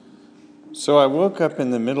So I woke up in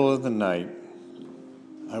the middle of the night.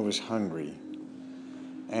 I was hungry.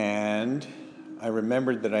 And I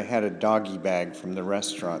remembered that I had a doggy bag from the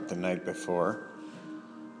restaurant the night before.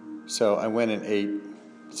 So I went and ate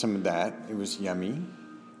some of that. It was yummy.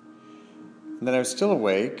 And then I was still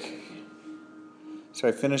awake. So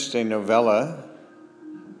I finished a novella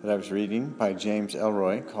that I was reading by James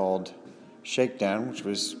Ellroy called Shakedown, which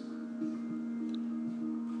was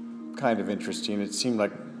kind of interesting. It seemed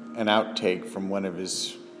like an outtake from one of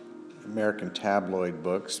his American tabloid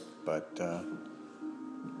books, but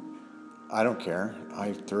I don't care.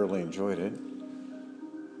 I thoroughly enjoyed it.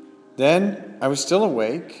 Then I was still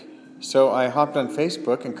awake, so I hopped on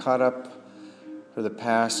Facebook and caught up for the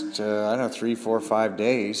past, 3, 4, 5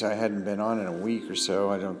 days. I hadn't been on in a week or so,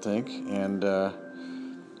 I don't think. And,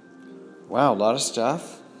 wow, a lot of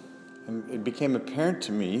stuff. And it became apparent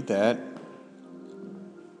to me that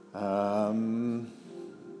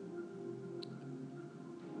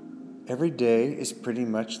every day is pretty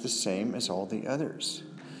much the same as all the others.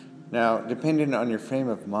 Now, depending on your frame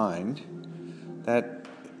of mind, that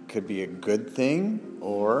could be a good thing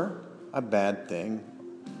or a bad thing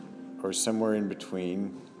or somewhere in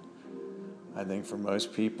between. I think for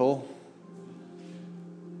most people,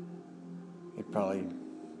 it probably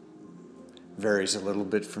varies a little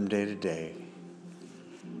bit from day to day.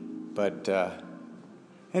 But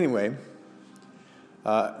anyway,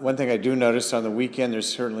 one thing I do notice on the weekend, there's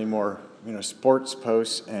certainly more, sports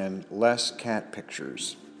posts and less cat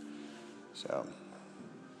pictures. So,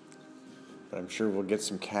 but I'm sure we'll get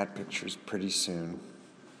some cat pictures pretty soon,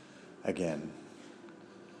 again,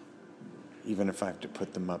 even if I have to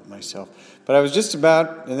put them up myself. But I was just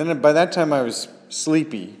about, and then by that time I was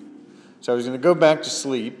sleepy, so I was going to go back to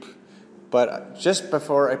sleep, but just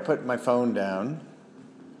before I put my phone down,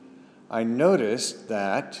 I noticed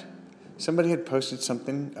that somebody had posted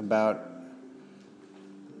something about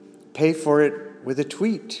pay for it with a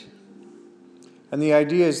tweet. And the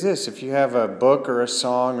idea is this: if you have a book or a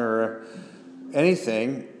song or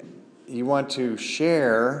anything you want to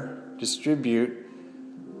share, distribute,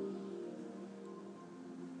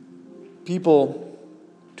 people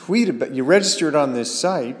tweet about, you register it on this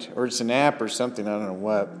site, or it's an app or something, I don't know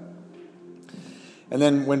what. And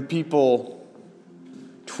then when people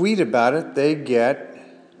tweet about it, they get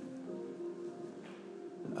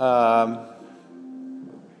the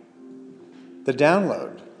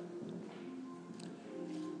download.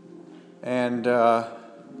 And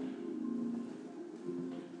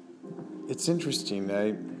it's interesting.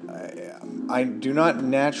 I do not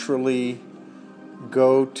naturally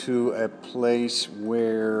go to a place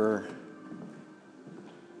where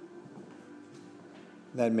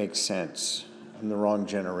that makes sense. I'm the wrong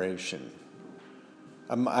generation.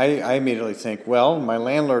 I immediately think, well, my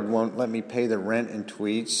landlord won't let me pay the rent in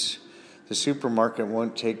tweets. The supermarket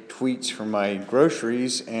won't take tweets for my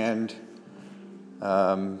groceries, and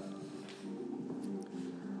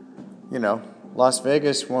Las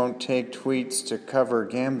Vegas won't take tweets to cover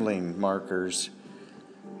gambling markers.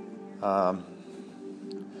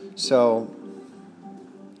 So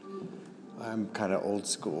I'm kind of old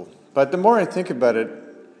school. But the more I think about it,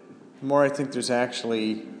 the more I think there's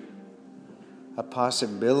actually a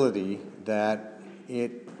possibility that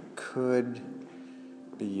it could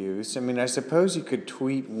be used. I mean, I suppose you could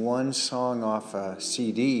tweet one song off a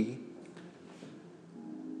CD,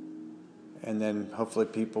 and then hopefully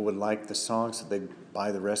people would like the song so they'd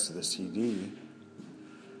buy the rest of the CD.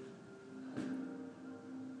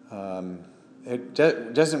 It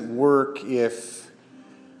doesn't work if,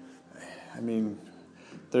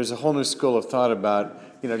 there's a whole new school of thought about,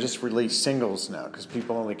 just release singles now, because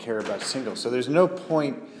people only care about singles. So there's no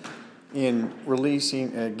point in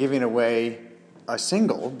releasing, giving away a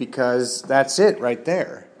single, because that's it right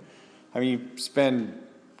there. You spend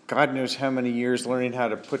God knows how many years learning how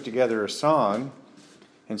to put together a song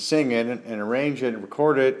and sing it and arrange it and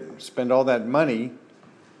record it, spend all that money.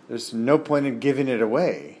 There's no point in giving it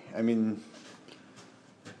away.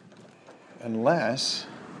 Unless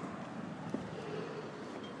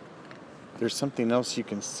there's something else you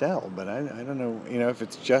can sell, but I don't know, if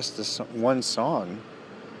it's just one song.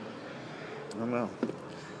 I don't know.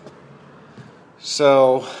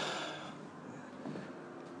 So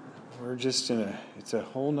we're just it's a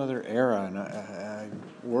whole nother era and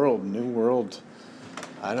new world.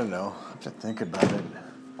 I don't know. I have to think about it.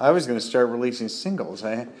 I was going to start releasing singles.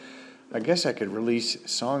 I guess I could release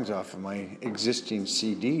songs off of my existing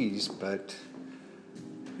CDs,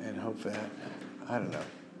 and hope that, I don't know.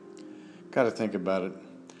 Got to think about it.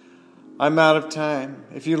 I'm out of time.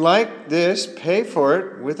 If you like this, pay for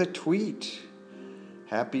it with a tweet.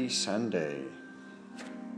 Happy Sunday.